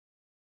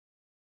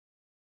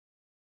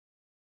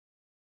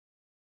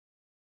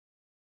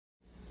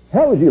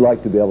How would you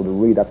like to be able to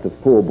read up to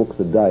 4 books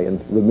a day and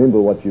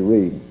remember what you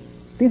read?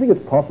 Do you think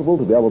it's possible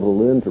to be able to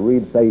learn to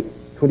read, say,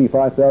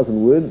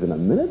 25,000 words in a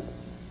minute?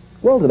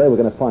 Well, today we're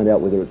going to find out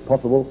whether it's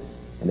possible,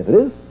 and if it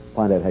is,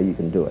 find out how you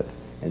can do it.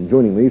 And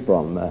joining me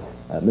from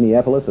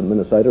Minneapolis and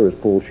Minnesota is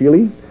Paul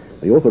Scheele,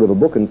 the author of a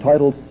book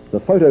entitled The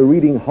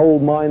PhotoReading Whole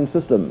Mind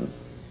System.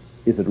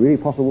 Is it really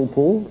possible,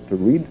 Paul, to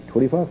read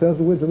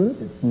 25,000 words a minute?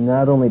 It's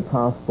not only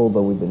possible,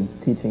 but we've been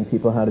teaching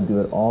people how to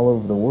do it all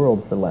over the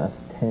world for the last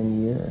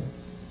 10 years.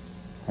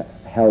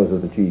 How is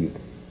it achieved?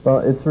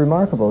 Well, it's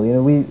remarkable. You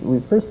know, we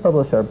first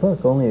published our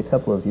book only a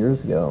couple of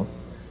years ago.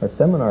 Our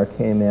seminar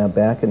came out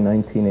back in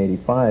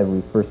 1985.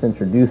 We first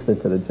introduced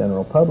it to the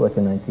general public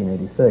in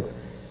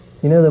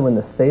 1986. You know that when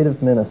the state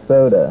of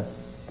Minnesota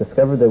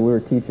discovered that we were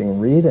teaching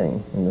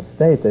reading in the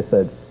state, they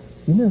said,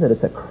 you know that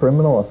it's a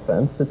criminal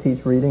offense to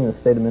teach reading in the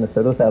state of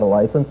Minnesota without a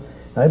license?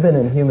 I've been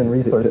in human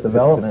resource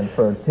development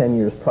for 10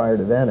 years prior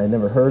to that. I'd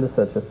never heard of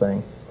such a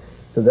thing.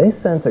 So they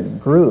sent a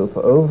group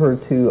over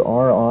to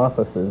our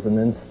offices and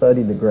then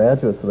studied the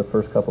graduates of the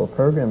first couple of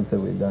programs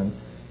that we'd done.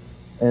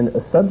 And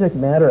a subject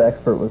matter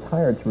expert was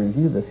hired to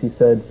review this. He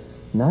said,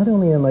 not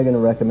only am I going to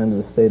recommend to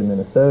the state of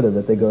Minnesota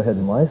that they go ahead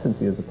and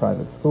license you as a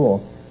private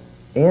school,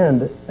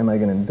 and am I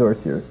going to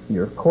endorse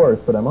your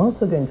course, but I'm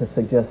also going to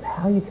suggest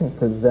how you can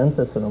present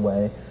this in a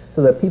way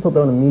so that people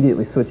don't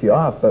immediately switch you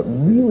off, but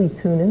really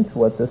tune into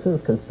what this is,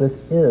 because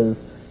this is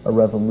a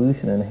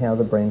revolution in how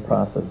the brain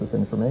processes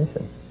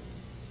information.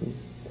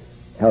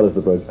 How does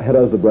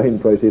the brain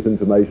process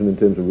information in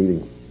terms of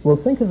reading? Well,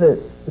 think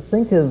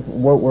of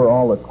what we're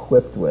all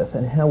equipped with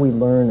and how we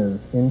learn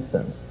as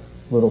infants,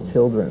 little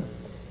children.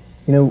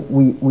 You know,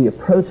 we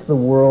approach the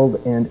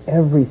world and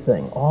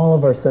everything, all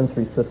of our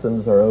sensory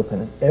systems are open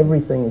and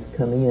everything is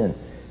coming in.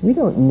 We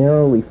don't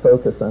narrowly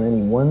focus on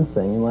any one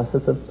thing unless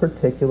it's of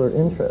particular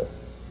interest.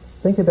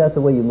 Think about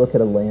the way you look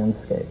at a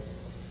landscape.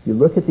 You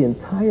look at the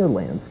entire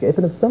landscape,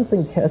 and if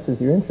something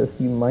catches your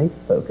interest, you might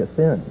focus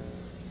in.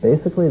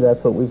 Basically,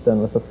 that's what we've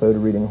done with the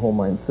PhotoReading Whole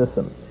Mind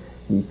System.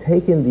 We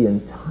take in the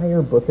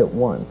entire book at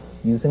once,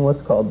 using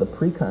what's called the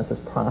preconscious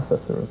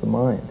processor of the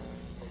mind.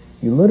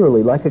 You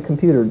literally, like a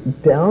computer,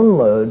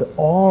 download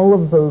all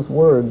of those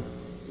words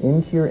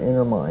into your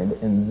inner mind,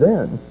 and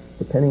then,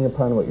 depending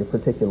upon what your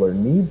particular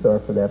needs are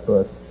for that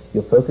book,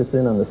 you'll focus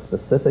in on the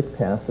specific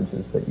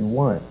passages that you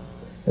want.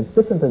 It's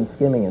different than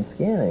skimming and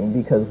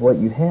scanning, because what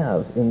you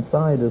have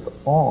inside is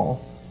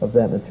all of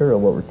that material.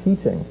 What we're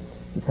teaching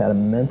is how to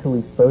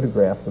mentally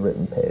photograph the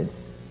written page.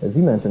 As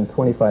you mentioned,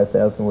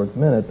 25,000 words a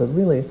minute, but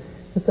really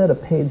just at a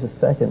page a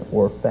second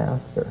or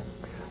faster.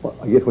 Well,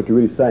 I guess what you're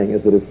really saying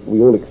is that if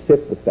we all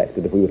accept the fact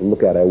that if we were to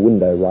look out our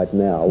window right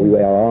now,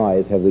 our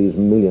eyes have these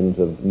millions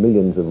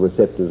of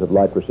receptors, of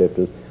light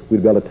receptors,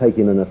 we'd be able to take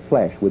in a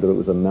flash, whether it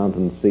was a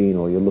mountain scene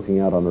or you're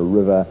looking out on a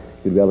river,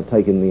 you'd be able to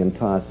take in the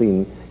entire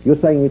scene. You're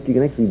saying that you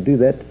can actually do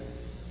that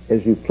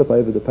as you flip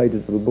over the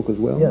pages of a book as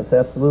well? Yes,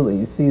 absolutely.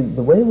 You see,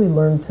 the way we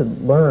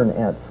learn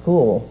at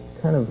school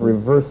kind of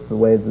reversed the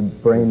way the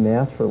brain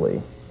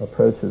naturally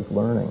approaches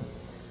learning.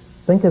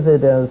 Think of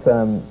it as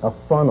a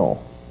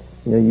funnel.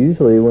 You know,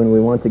 usually when we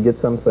want to get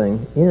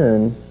something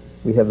in,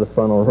 we have the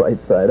funnel right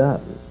side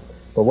up.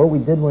 But what we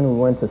did when we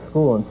went to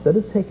school, instead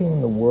of taking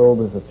the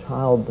world as a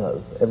child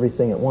does,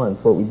 everything at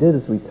once, what we did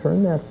is we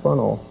turned that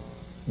funnel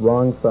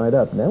wrong side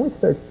up. Now we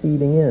start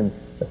feeding in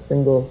a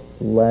single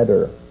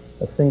letter,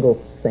 a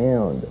single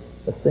sound,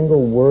 a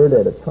single word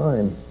at a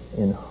time,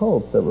 in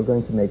hopes that we're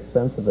going to make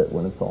sense of it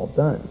when it's all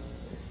done.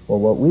 Well,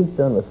 what we've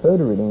done with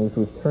PhotoReading is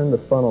we've turned the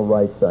funnel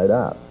right side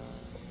up.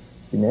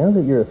 See, now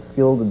that you're a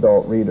skilled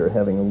adult reader,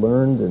 having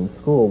learned in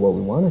school, what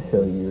we want to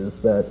show you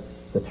is that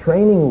the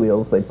training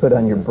wheels they put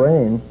on your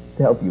brain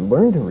to help you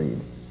learn to read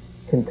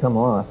can come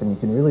off, and you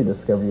can really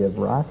discover you have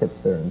rockets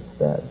there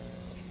instead.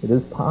 It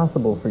is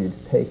possible for you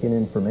to take in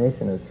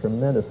information at a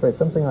tremendous rate,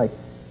 something like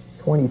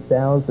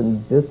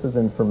 20,000 bits of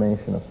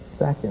information a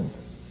second.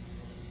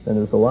 And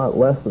there's a lot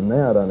less than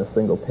that on a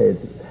single page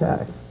of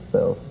text.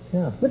 So,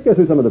 yeah. Let's go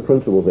through some of the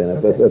principles then.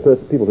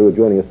 Okay. People who are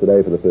joining us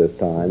today for the first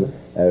time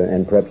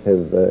and perhaps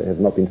have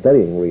not been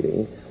studying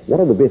reading, what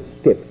are the best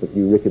steps that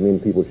you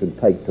recommend people should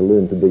take to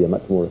learn to be a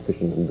much more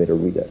efficient and better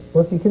reader?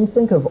 Well, if you can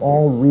think of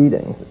all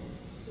reading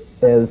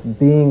as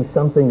being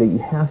something that you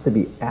have to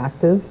be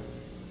active,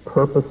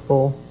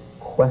 purposeful,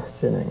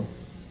 questioning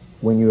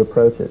when you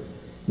approach it.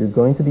 You're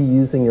going to be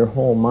using your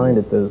whole mind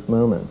at those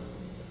moments.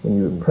 When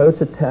you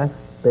approach a text,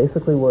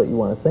 basically what you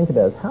want to think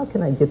about is, how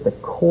can I get the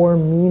core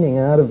meaning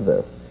out of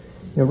this?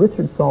 You know,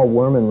 Richard Saul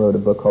Wurman wrote a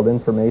book called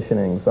Information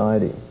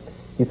Anxiety.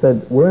 He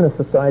said, we're in a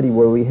society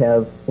where we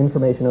have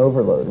information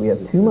overload. We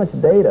have too much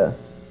data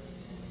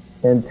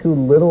and too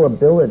little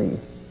ability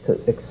to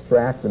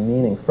extract the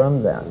meaning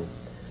from that.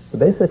 So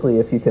basically,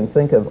 if you can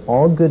think of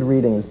all good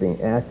reading as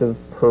being active,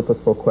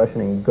 purposeful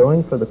questioning,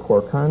 going for the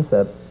core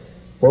concepts,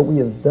 what we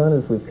have done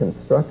is we've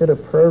constructed a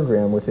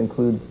program which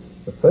includes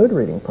the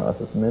PhotoReading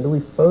process, mentally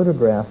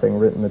photographing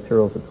written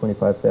materials at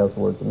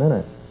 25,000 words a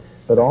minute,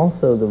 but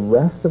also the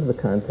rest of the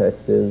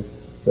context is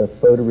the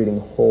PhotoReading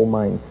Whole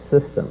Mind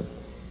System.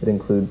 It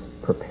includes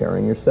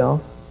preparing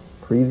yourself,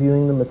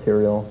 previewing the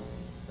material,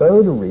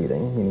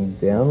 PhotoReading, meaning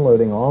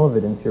downloading all of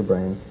it into your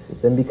brain,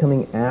 then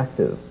becoming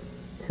active,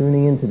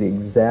 tuning into the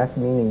exact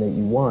meaning that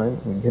you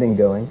want and getting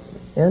going,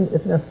 and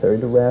if necessary,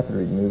 to rapid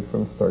read, move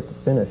from start to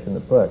finish in the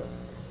book.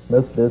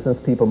 Most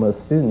business people,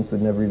 most students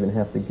would never even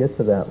have to get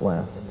to that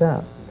last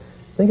step.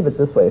 Think of it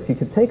this way. If you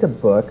could take a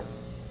book,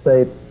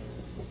 say,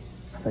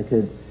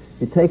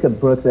 you take a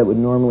book that would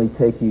normally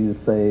take you,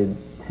 say,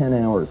 10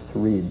 hours to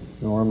read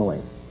normally.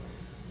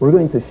 We're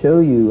going to show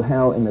you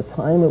how in the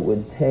time it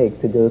would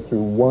take to go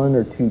through 1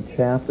 or 2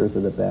 chapters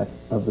of the back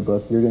of the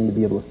book, you're going to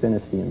be able to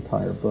finish the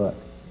entire book.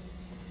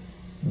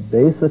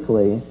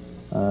 Basically,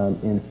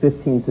 in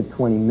 15 to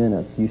 20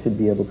 minutes, you should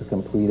be able to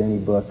complete any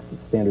book,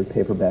 standard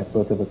paperback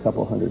book of a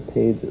couple hundred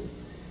pages.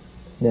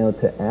 Now,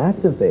 to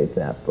activate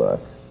that book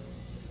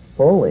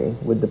fully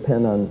would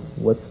depend on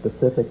what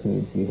specific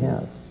needs you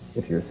have.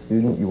 If you're a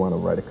student, you want to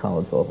write a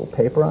college-level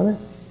paper on it.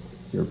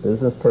 If you're a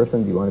business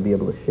person, do you want to be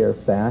able to share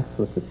facts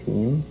with the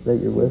team that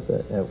you're with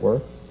at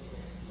work?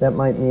 That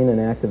might mean an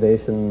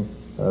activation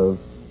of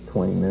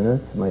 20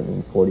 minutes, it might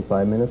mean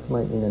 45 minutes, it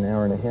might mean an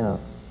hour and a half.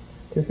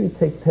 If you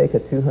take a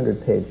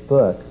 200-page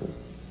book,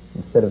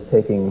 instead of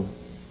taking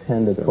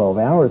 10 to 12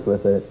 hours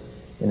with it,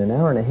 in an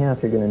hour and a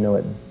half you're going to know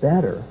it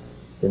better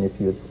than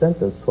if you had spent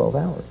those 12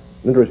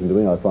 hours. Interesting to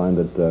me, I find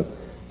that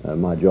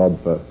my job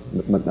for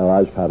a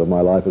large part of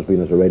my life has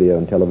been as a radio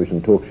and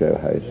television talk show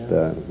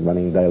host,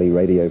 running daily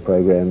radio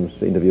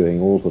programs, interviewing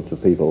all sorts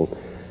of people.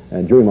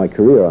 And during my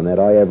career on that,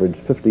 I averaged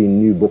 15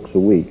 new books a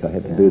week. I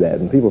had to do that,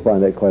 and people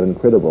find that quite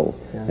incredible.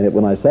 And yet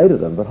when I say to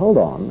them, but hold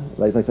on,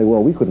 they say,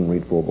 well, we couldn't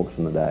read 4 books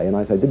in a day. And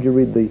I say, did you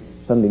read the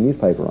Sunday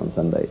newspaper on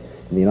Sunday?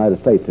 In the United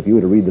States, if you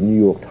were to read the New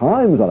York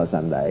Times on a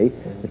Sunday,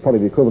 it's probably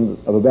the equivalent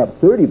of about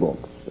 30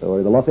 books,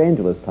 or the Los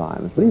Angeles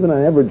Times. But even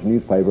an average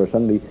newspaper, a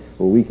Sunday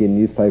or weekend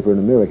newspaper in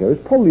America, is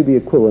probably the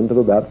equivalent of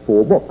about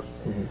 4 books.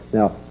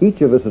 Now,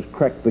 each of us has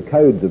cracked the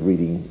codes of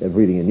reading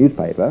a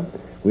newspaper.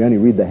 We only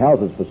read the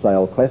houses for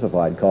sale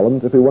classified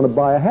columns if we want to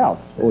buy a house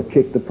or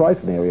check the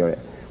price in our area.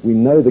 We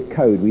know the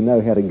code. We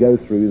know how to go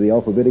through the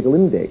alphabetical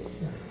index.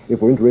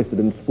 If we're interested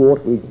in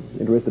sport, we're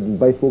interested in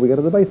baseball, we go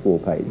to the baseball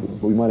page.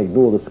 We might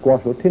ignore the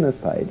squash or tennis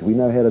page. We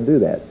know how to do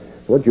that.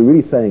 So what you're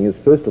really saying is,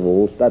 first of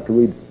all, start to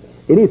read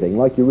anything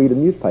like you read a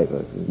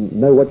newspaper.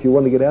 Know what you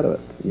want to get out of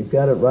it. You've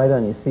got it right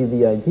on. You see,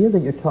 the idea that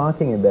you're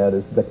talking about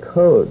is the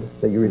code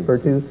that you refer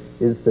to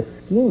is the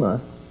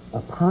schema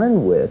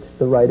upon which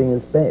the writing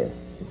is based.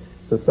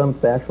 So some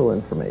factual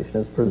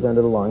information is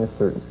presented along a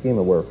certain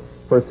schema where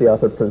first the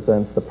author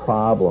presents the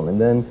problem and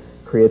then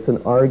creates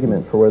an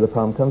argument for where the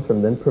problem comes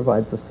from, then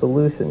provides a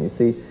solution, you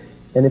see.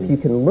 And if you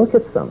can look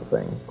at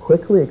something,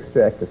 quickly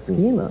extract the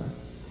schema,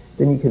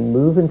 then you can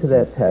move into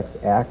that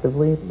text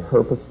actively,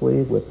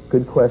 purposely, with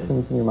good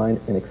questions in your mind,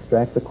 and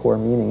extract the core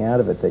meaning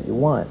out of it that you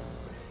want.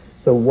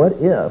 So what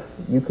if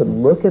you could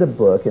look at a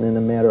book and in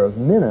a matter of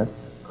minutes,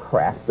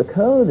 crack the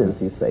code,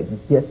 as you say,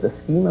 get the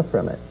schema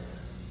from it?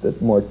 The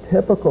more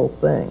typical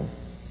thing,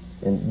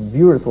 and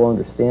viewers will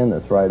understand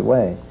this right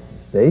away,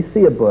 they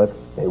see a book,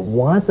 they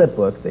want that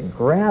book, they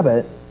grab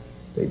it,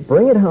 they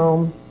bring it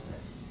home,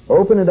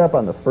 open it up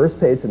on the first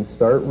page and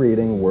start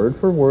reading word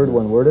for word,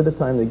 1 word at a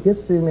time. They get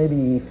through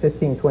maybe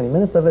 15, 20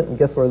 minutes of it, and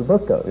guess where the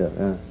book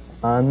goes?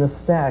 On the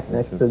stack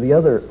next to the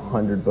other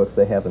 100 books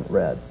they haven't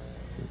read.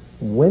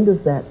 When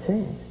does that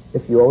change?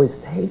 If you always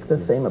take the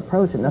same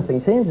approach and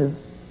nothing changes,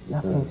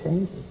 nothing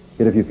changes.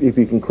 Yet if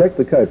you can crack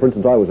the code, for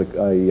instance, I was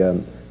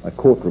a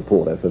court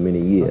reporter for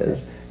many years,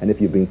 and if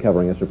you've been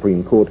covering a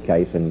Supreme Court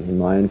case in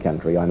my own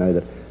country, I know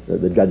that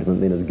the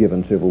judgment then is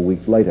given several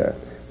weeks later.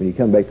 When you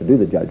come back to do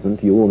the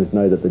judgment, you always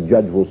know that the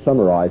judge will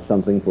summarize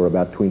something for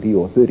about 20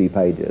 or 30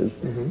 pages,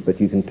 but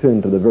you can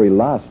turn to the very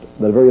last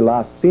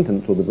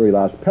sentence or the very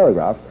last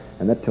paragraph,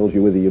 and that tells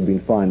you whether you've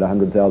been fined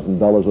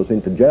 $100,000 or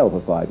sent to jail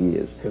for 5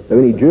 years. So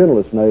any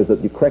journalist knows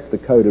that you crack the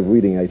code of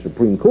reading a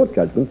Supreme Court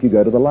judgment, you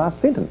go to the last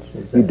sentence.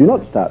 You do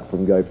not start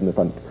from the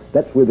front.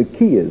 That's where the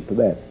key is to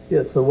that.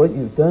 Yeah, so what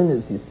you've done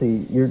is, you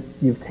see,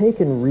 you've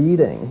taken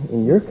reading,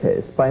 in your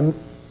case,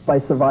 by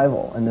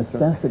survival, a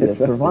necessity of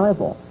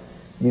survival.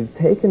 You've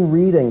taken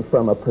reading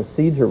from a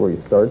procedure where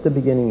you start at the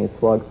beginning, you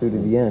slog through to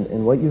the end,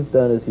 and what you've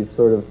done is you've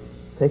sort of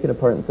taken it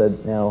apart and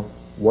said, now,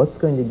 what's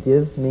going to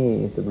give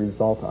me the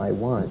result I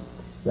want?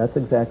 That's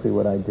exactly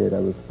what I did. I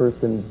was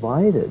first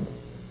invited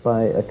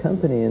by a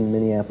company in the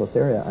Minneapolis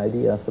area,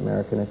 IDS,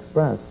 American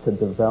Express, to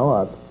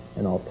develop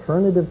an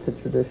alternative to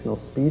traditional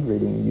speed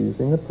reading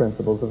using the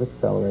principles of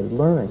accelerated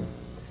learning.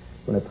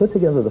 When I put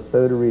together the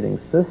PhotoReading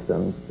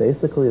system,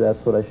 basically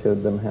that's what I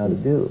showed them how to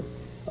do.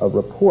 A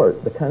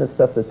report, the kind of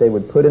stuff that they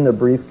would put in their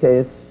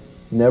briefcase,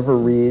 never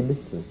read,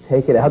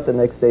 take it out the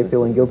next day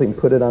feeling guilty and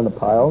put it on the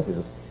pile,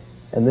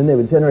 and then they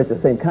would generate the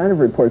same kind of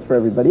reports for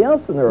everybody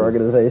else in their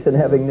organization,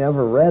 having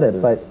never read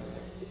it. But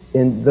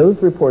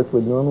those reports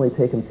would normally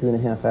take them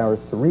 2.5 hours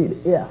to read,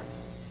 if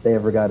they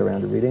ever got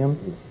around to reading them.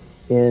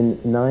 In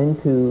 9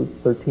 to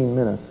 13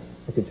 minutes,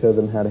 I could show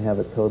them how to have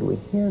it totally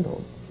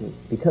handled.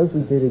 Because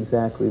we did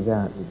exactly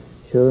that,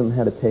 show them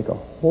how to take a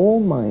whole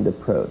mind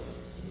approach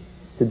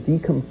to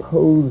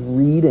decompose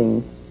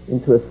reading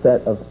into a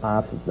set of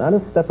options. Not a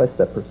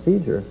step-by-step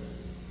procedure,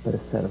 but a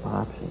set of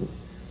options.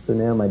 So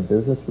now my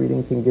business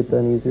reading can get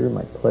done easier,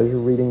 my pleasure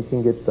reading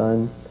can get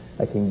done,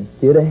 I can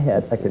get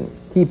ahead, I can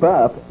keep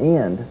up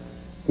and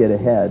get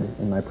ahead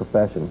in my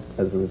profession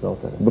as a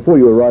result of it. Before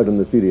you arrived in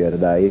the studio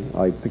today,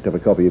 I picked up a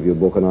copy of your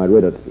book and I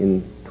read it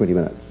in 20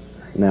 minutes.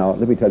 Now,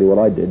 let me tell you what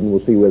I did, and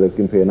we'll see whether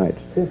compare notes.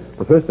 Yes.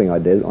 The first thing I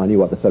did, I knew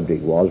what the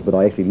subject was, but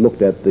I actually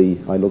looked at the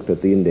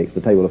index,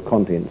 the table of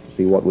contents, to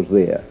see what was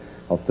there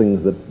of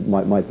things that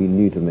might be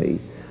new to me.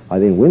 I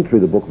then went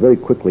through the book very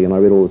quickly and I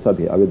read all the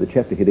subheadings. I read the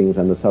chapter headings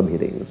and the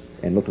subheadings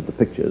and looked at the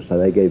pictures, so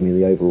they gave me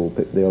the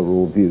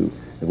overall view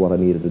of what I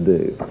needed to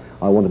do.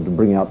 I wanted to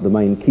bring out the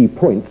main key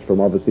points from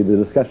obviously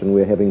the discussion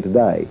we're having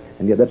today,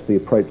 and yet that's the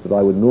approach that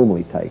I would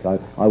normally take.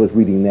 I was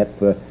reading that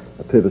for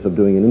the purpose of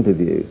doing an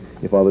interview.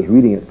 If I was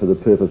reading it for the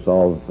purpose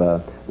of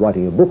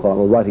writing a book on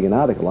or writing an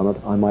article on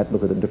it, I might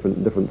look at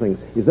different things.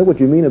 Is that what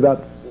you mean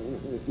about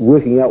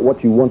working out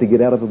what you want to get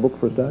out of a book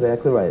for a start?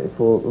 Exactly right.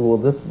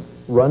 We'll just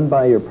run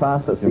by your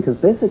process, because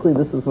basically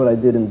this is what I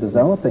did in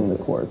developing the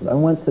course. I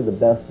went to the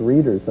best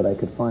readers that I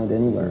could find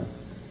anywhere.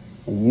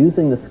 And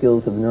using the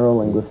skills of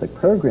neuro-linguistic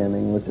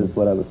programming, which is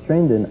what I was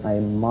trained in, I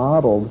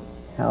modeled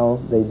how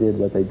they did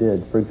what they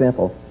did. For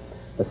example,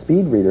 a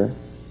speed reader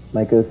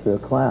might go through a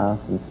class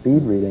in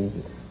speed reading.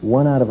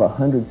 1 out of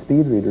 100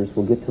 speed readers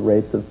will get to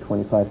rates of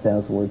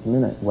 25,000 words a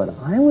minute. What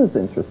I was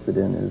interested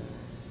in is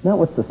not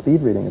what's the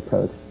speed reading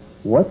approach,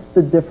 what's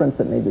the difference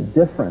that made the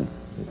difference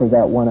for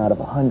that 1 out of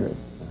 100?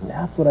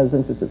 That's what I was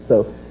interested in.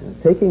 So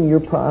taking your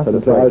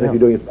process. So I was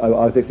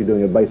actually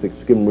doing a basic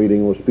skim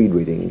reading or speed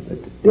reading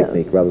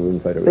technique rather than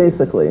photo reading.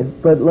 Basically,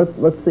 but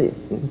let's see.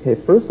 Okay,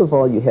 first of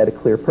all, you had a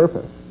clear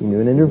purpose. You knew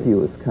an interview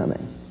was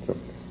coming. Sure.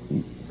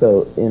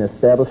 So in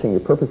establishing your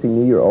purpose, you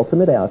knew your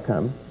ultimate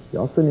outcome. You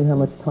also knew how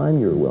much time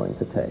you were willing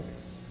to take.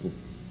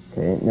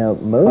 Okay, now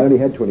I only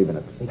had 20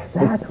 minutes.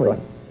 Exactly. Right.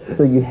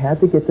 So you had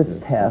to get this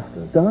task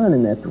done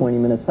in that 20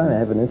 minutes time. I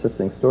have an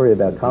interesting story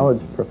about college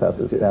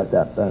professors about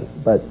that.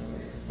 But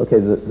okay,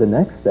 the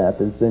next step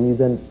is then you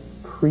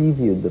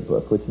previewed the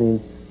book, which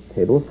means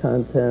table of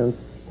contents,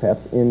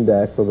 perhaps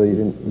index, although you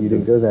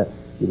didn't go that.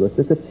 You looked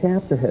at the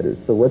chapter headers.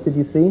 So what did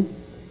you see?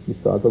 You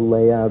saw the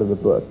layout of the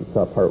book. You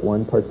saw part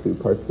 1, part 2,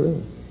 part 3.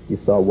 You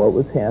saw what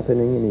was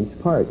happening in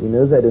each part. You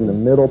know that in the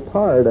middle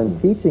part, I'm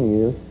teaching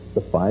you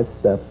the 5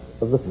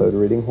 steps of the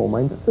PhotoReading whole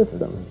mind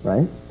system,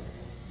 right?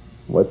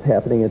 What's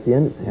happening at the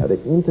end is how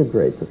to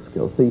integrate the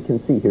skills. So you can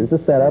see, here's the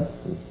setup,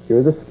 here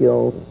are the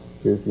skills,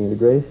 here's the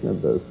integration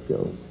of those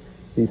skills.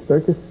 So you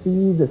start to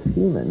see the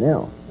schema.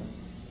 Now,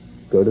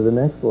 go to the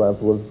next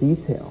level of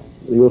detail.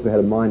 You also had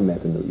a mind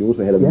map in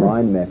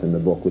the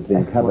book, which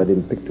then covered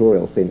in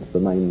pictorial sense the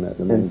main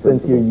And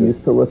since you're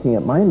used to looking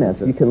at mind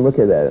maps, you can look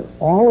at that. And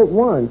all at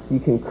once, you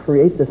can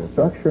create the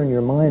structure in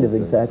your mind of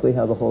exactly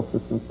how the whole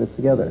system fits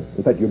together.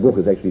 In fact, your book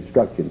is actually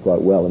structured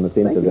quite well in the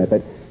sense of that.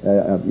 In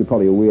fact, you're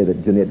probably aware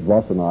that Jeanette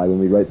Voss and I, when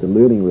we wrote The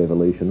Learning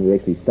Revolution, we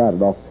actually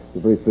started off, the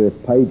very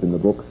first page in the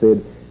book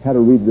said, how to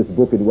read this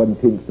book in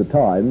 1/10 the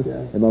time,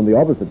 and on the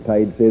opposite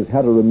page says,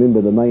 how to remember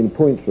the main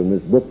points from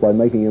this book by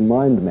making a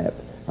mind map.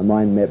 A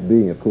mind map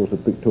being, of course, a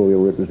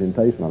pictorial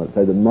representation of it.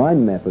 So the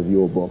mind map of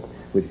your book,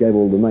 which gave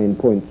all the main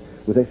points,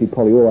 was actually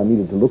probably all I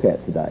needed to look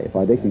at today. If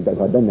I'd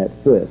done that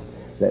first,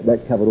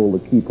 that covered all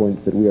the key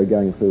points that we are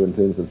going through in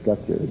terms of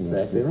structure.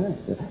 Exactly right.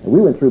 Yeah. And we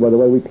went through, by the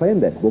way, we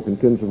planned that book in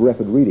terms of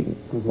rapid reading,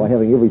 by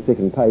having every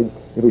second page,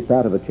 every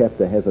start of a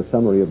chapter has a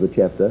summary of the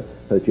chapter,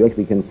 so that you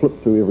actually can flip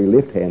through every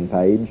left-hand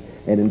page,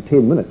 and in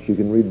 10 minutes you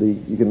can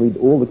read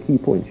all the key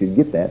points. You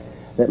get that.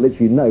 That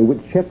lets you know which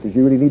chapters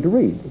you really need to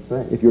read. That's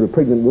right. If you're a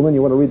pregnant woman,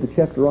 you want to read the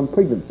chapter on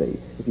pregnancy.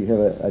 If you have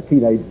a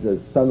teenage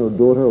son or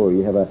daughter, or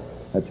you have a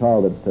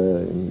child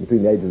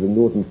between the ages of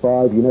 0 and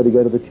 5, you know to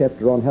go to the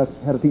chapter on how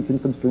to teach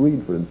infants to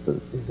read, for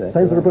instance. Exactly.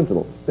 Same sort of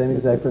principle. Same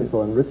exact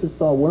principle. And Richard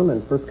Saul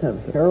Wurman first kind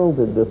of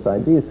heralded this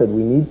idea, said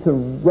we need to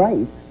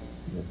write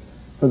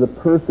for the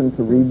person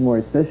to read more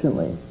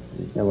efficiently.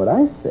 And what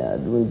I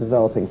said when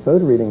developing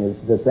PhotoReading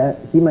is that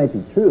he might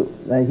be true,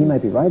 that he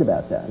might be right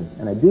about that.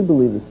 And I do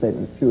believe the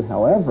statement is true.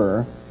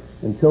 However,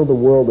 until the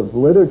world of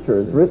literature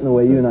is written the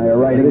way you and I are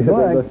writing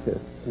books,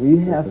 we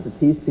have to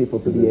teach people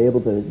to be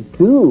able to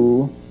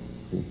do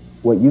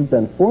what you've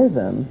done for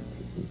them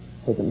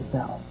for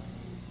themselves.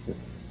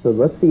 So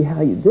let's see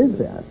how you did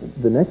that.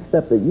 The next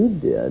step that you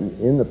did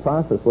in the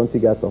process, once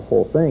you got the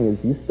whole thing,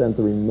 is you spent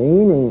the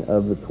remaining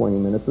of the 20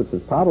 minutes, which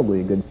is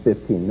probably a good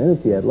 15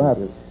 minutes you had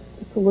left,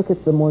 to look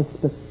at the more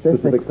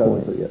specific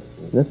points.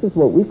 This is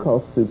what we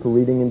call super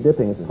reading and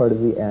dipping. It's part of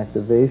the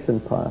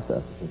activation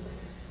process.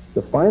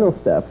 The final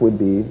step would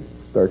be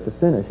start to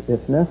finish,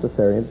 if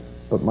necessary.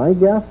 But my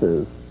guess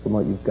is, from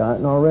what you've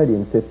gotten already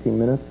in 15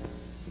 minutes,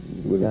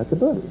 you got the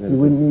book. You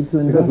wouldn't need to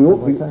invest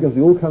because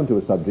we all come to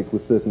a subject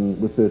with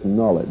certain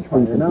knowledge. For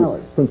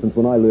instance,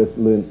 when I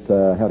learnt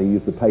how to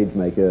use the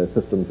PageMaker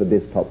system for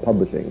desktop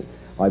publishing,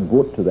 I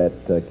brought to that,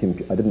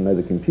 I didn't know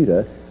the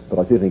computer, but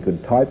I certainly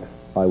could type,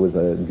 I was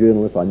a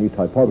journalist, I knew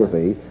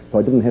typography, so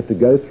I didn't have to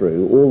go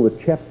through all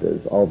the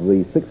chapters of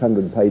the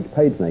 600-page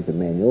PageMaker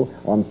manual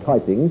on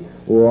typing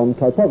or on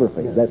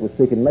typography. That was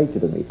second nature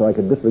to me, so I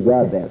could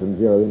disregard that and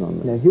zero in on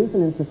that. Now here's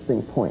an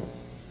interesting point.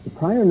 The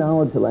prior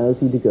knowledge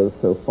allows you to go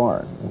so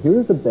far. Now,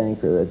 here is a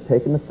banker that had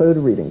taken the photo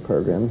reading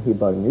program. He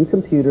bought a new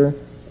computer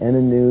and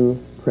a new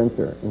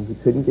printer, and he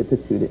couldn't get the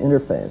two to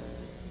interface.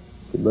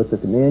 He looked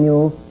at the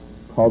manuals,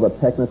 called up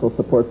technical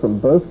support from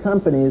both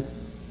companies,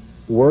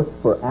 worked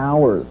for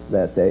hours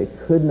that day,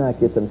 could not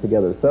get them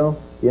together. So,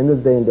 at the end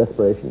of the day, in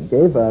desperation, he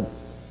gave up,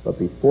 but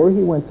before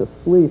he went to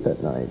sleep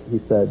at night, he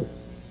said,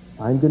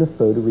 I'm going to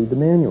photo read the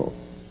manuals.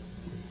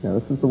 Now,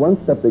 this is the one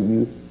step that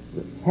you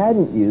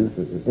hadn't used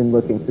in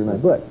looking through my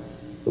book.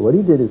 So what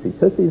he did is he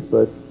took these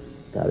books,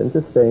 got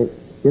into state,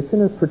 it's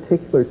in a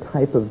particular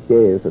type of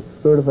gaze.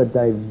 It's sort of a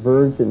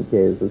divergent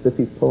gaze, as if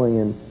he's pulling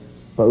in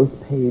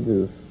both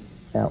pages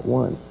at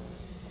once.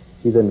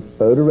 He then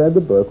photo-read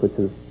the book, which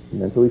is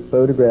mentally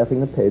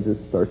photographing the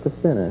pages start to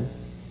finish,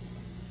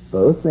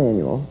 both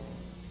manuals,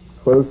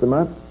 closed them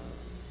up,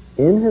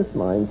 in his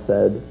mind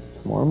said,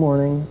 tomorrow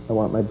morning I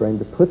want my brain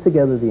to put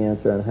together the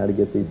answer on how to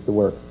get these to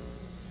work.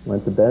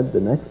 Went to bed.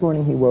 The next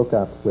morning he woke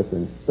up.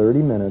 Within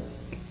 30 minutes,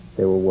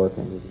 they were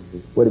working.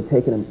 What had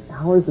taken him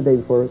hours the day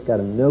before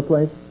got him no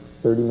place.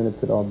 30 minutes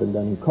had all been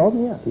done. He called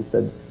me up. He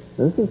said,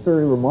 this is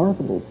very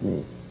remarkable to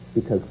me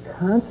because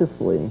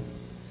consciously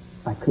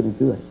I couldn't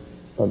do it,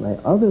 but my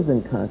other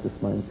than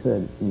conscious mind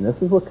could. And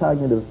this is what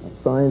cognitive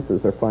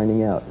sciences are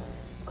finding out.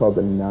 It's called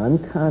the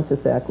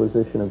non-conscious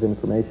acquisition of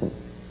information.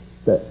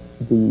 That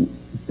the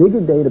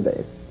bigger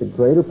database, the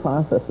greater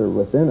processor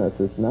within us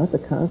is not the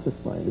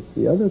conscious mind, it's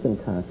the other than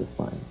conscious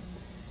mind.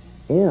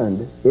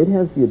 And it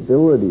has the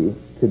ability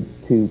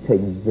to take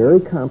very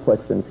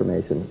complex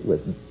information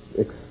with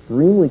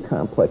extremely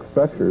complex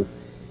structures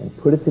and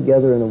put it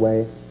together in a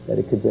way that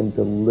it could then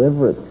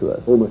deliver it to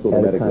us almost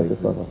automatically. At a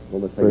conscious level.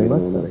 Almost very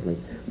much automatically.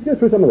 Let's go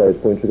through some of those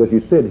points, because you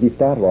said he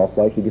started off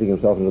by actually getting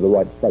himself into the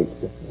right state.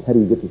 How do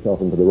you get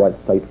yourself into the right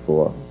state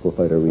for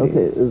photo reading?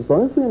 Okay, as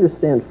long as we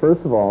understand,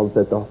 first of all,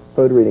 that the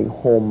photo reading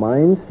whole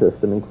mind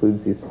system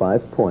includes these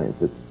 5 points.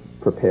 It's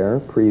prepare,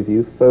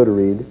 preview, photo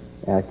read,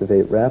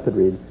 activate, rapid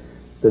read.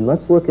 Then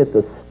let's look at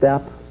the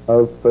step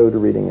of photo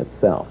reading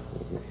itself.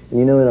 And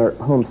you know, in our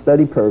home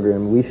study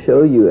program, we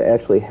show you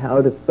actually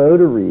how to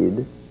photo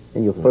read,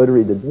 and you'll photo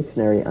read the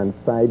dictionary on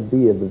side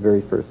B of the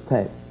very first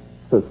page.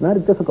 So it's not a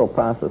difficult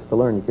process to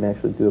learn. You can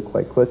actually do it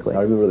quite quickly.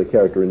 I remember the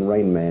character in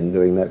Rain Man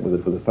doing that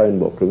with the phone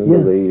book.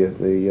 Remember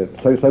the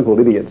so-called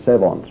idiot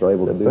savants are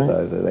able to do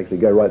so. They actually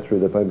go right through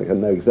the phone book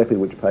and know exactly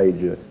which page.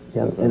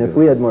 And if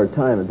we had more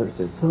time, and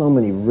there's so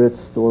many rich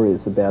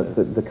stories about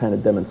the kind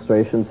of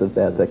demonstrations of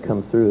that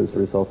come through as a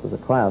result of the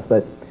class.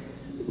 But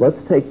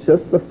let's take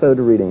just the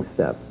photo reading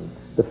step.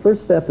 The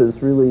first step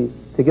is really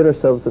to get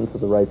ourselves into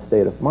the right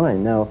state of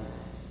mind. Now,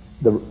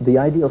 the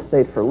ideal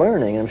state for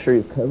learning, I'm sure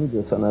you've covered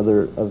this on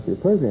other of your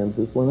programs,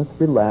 is one that's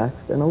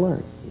relaxed and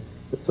alert.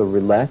 It's a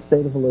relaxed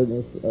state of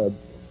alertness.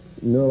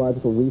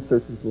 Neurological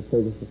researchers will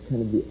say this is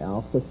kind of the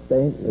alpha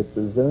state. It's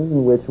the zone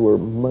in which we're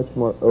much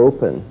more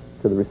open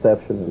to the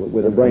reception of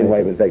with a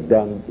brainwave, in fact,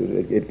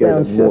 it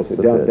goes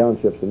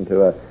downshifts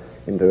into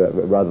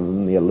rather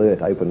than the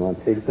alert open one.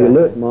 Exactly. The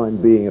alert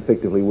mind being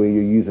effectively where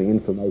you're using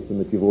information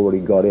that you've already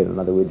got in. In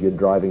other words, you're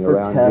driving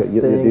around, stuff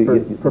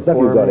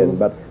you've got in,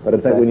 but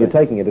in fact when you're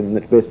taking it in,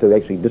 it's best to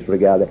actually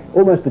disregard that,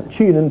 almost to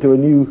tune into a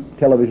new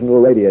television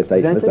or radio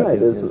station. Exactly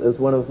right. As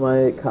one of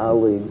my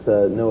colleagues,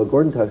 Noah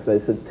Gordon, talks about,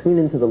 he said, tune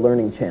into the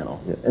learning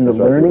channel. Yes, and the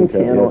learning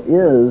channel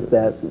is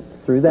that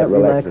through that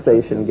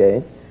relaxation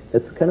gate,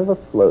 it's kind of a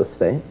flow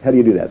state. How do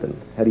you do that then?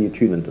 How do you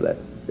tune into that?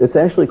 It's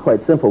actually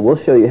quite simple. We'll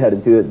show you how to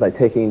do it by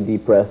taking a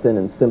deep breath in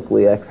and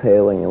simply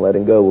exhaling and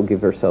letting go. We'll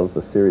give ourselves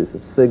a series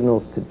of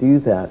signals to do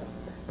that.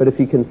 But if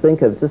you can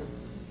think of just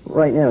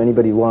right now,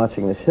 anybody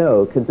watching the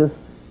show could just,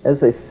 as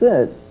they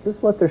sit,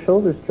 just let their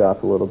shoulders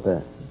drop a little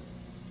bit.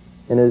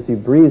 And as you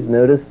breathe,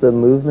 notice the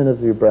movement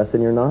of your breath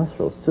in your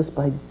nostrils. Just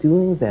by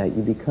doing that,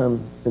 you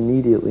become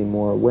immediately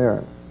more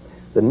aware.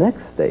 The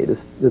next state is,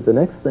 the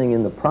next thing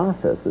in the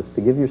process is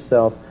to give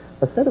yourself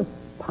a set of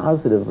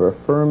positive or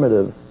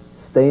affirmative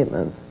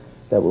statements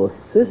that will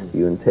assist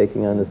you in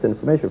taking on this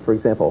information. For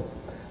example,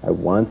 I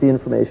want the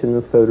information in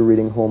the photo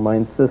reading whole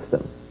mind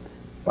system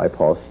by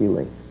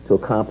Scheele to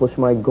accomplish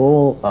my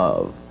goal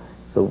of.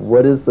 So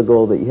what is the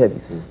goal that you have?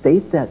 You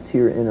state that to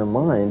your inner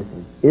mind.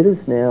 It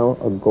is now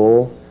a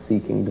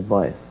goal-seeking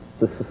device.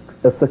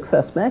 It's a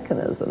success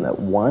mechanism that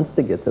wants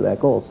to get to that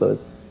goal. So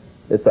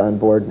it's on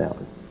board now.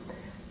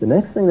 The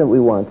next thing that we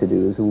want to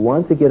do is we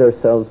want to get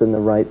ourselves in the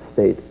right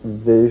state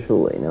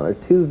visually. Now, there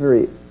are two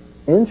very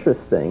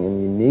interesting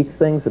and unique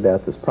things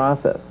about this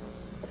process.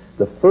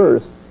 The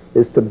first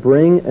is to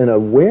bring an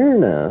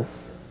awareness,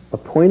 a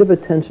point of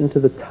attention to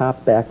the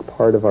top back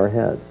part of our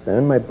heads. Now,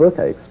 in my book,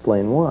 I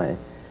explain why.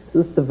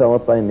 This is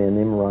developed by a man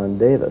named Ron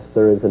Davis.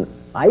 There is an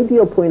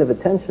ideal point of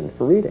attention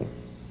for reading,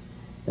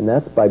 and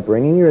that's by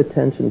bringing your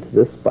attention to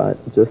this spot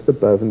just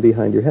above and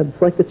behind your head.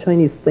 It's like the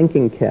Chinese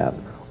thinking cap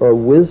or a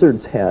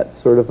wizard's hat,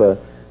 sort of a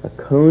a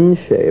cone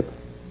shape,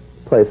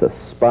 place a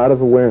spot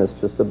of awareness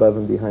just above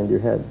and behind your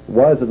head.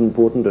 Why is it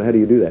important, and how do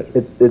you do that?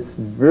 It's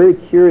very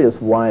curious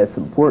why it's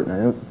important.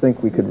 I don't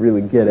think we could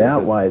really get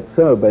out why it's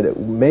so, but it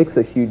makes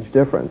a huge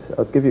difference.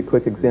 I'll give you a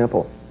quick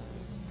example.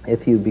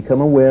 If you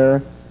become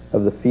aware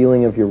of the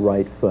feeling of your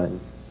right foot,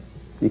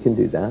 you can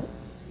do that.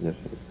 Yes.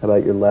 How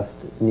about your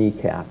left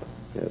kneecap?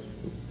 Yes.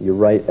 Your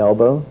right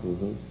elbow?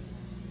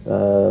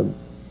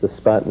 The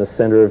spot in the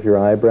center of your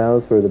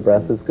eyebrows where the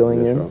breath is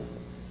going in? Right.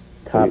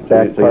 Top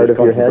back part of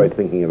your head?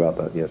 Thinking about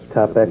that, yes.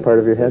 Top back part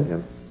of your head?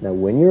 Yeah. Now,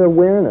 when your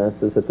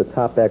awareness is at the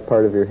top back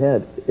part of your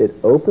head, it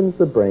opens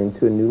the brain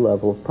to a new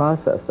level of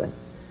processing.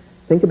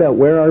 Think about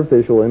where our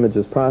visual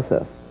images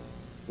process.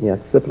 The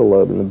occipital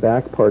lobe in the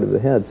back part of the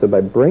head. So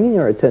by bringing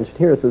our attention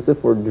here, it's as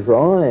if we're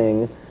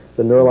drawing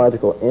the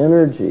neurological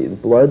energy, the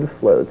blood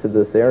flow to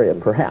this area,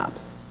 perhaps.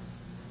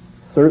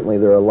 Certainly,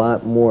 there are a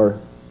lot more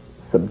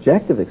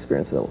subjective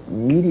experiences that will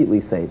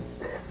immediately say,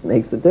 this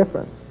makes a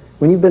difference.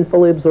 When you've been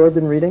fully absorbed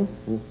in reading,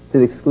 to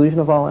the exclusion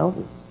of all else,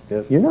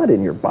 you're not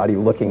in your body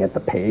looking at the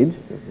page,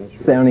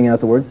 sounding out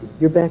the words.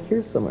 You're back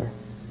here somewhere.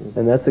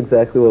 And that's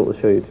exactly what we'll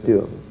show you to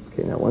do.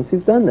 Okay, now once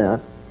you've done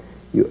that,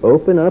 you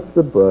open up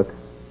the book,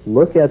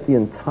 look at the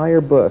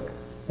entire book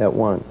at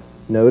once.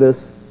 Notice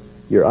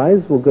your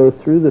eyes will go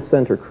through the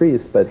center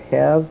crease, but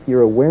have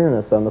your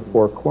awareness on the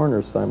four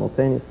corners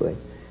simultaneously.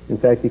 In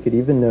fact, you could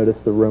even notice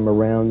the room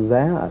around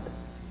that.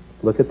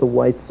 Look at the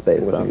white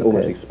space on the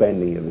almost page.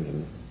 Expanding your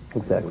vision.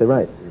 Exactly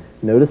right.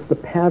 Notice the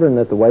pattern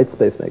that the white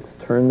space makes.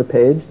 Turn the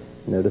page,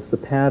 notice the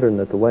pattern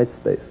that the white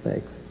space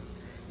makes.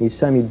 Each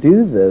time you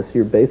do this,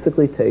 you're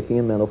basically taking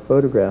a mental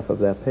photograph of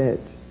that page.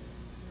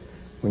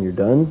 When you're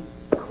done,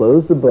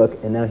 close the book,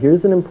 and now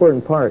here's an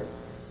important part.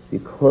 You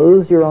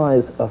close your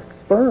eyes,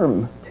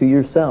 affirm to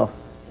yourself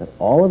that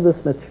all of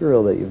this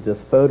material that you've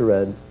just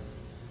photoread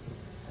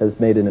has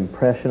made an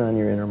impression on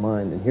your inner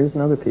mind. And here's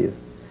another piece.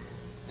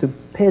 To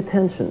pay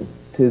attention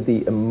to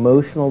the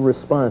emotional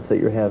response that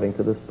you're having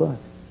to this book.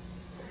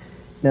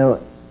 Now,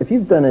 if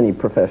you've done any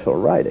professional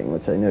writing,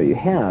 which I know you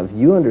have,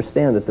 you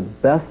understand that the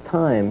best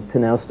time to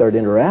now start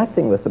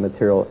interacting with the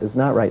material is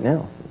not right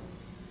now.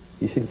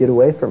 You should get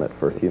away from it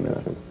for a few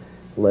minutes.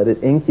 Let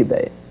it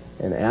incubate.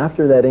 And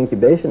after that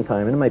incubation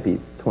time, and it might be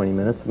 20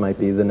 minutes, it might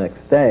be the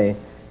next day,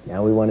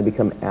 now we want to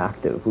become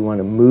active. We want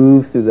to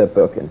move through that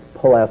book and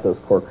pull out those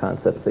core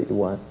concepts that you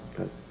want.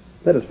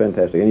 That is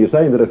fantastic. And you're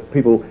saying that if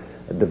people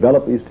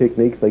develop these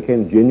techniques, they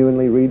can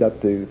genuinely read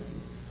up to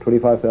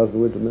 25,000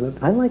 words a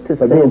minute? I like to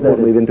but say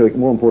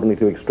more importantly,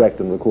 to extract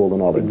and recall the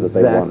knowledge that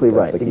they want. Exactly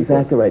right.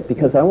 Exactly right.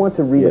 Because I want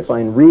to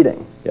redefine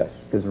reading. Yes.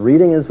 Because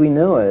reading, as we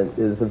know it,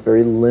 is a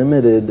very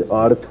limited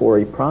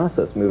auditory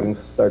process, moving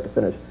from start to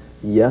finish.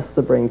 Yes,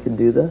 the brain can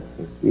do this.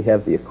 We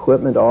have the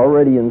equipment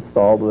already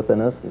installed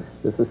within us.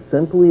 This is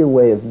simply a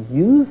way of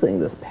using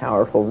this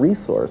powerful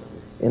resource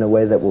in a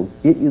way that will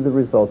get you the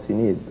results you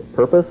need. The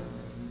purpose,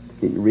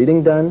 to get your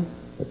reading done,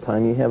 the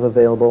time you have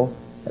available,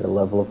 at a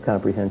level of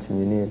comprehension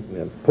you need.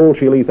 Yeah. Paul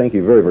Scheele, thank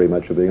you very, very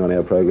much for being on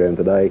our program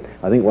today.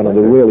 I think one of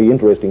the really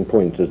interesting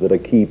points is that a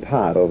key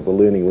part of the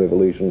learning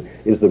revolution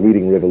is the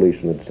reading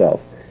revolution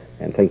itself.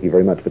 And thank you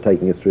very much for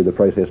taking us through the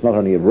process, not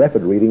only of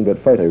rapid reading, but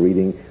photo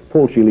reading.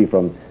 Paul Scheele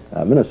from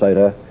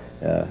Minnesota,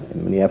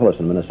 in Minneapolis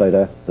in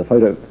Minnesota, the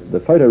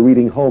photo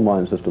reading whole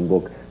mind system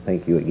book.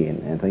 Thank you again.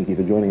 And thank you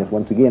for joining us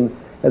once again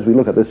as we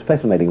look at this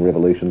fascinating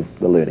revolution,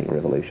 the learning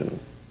revolution.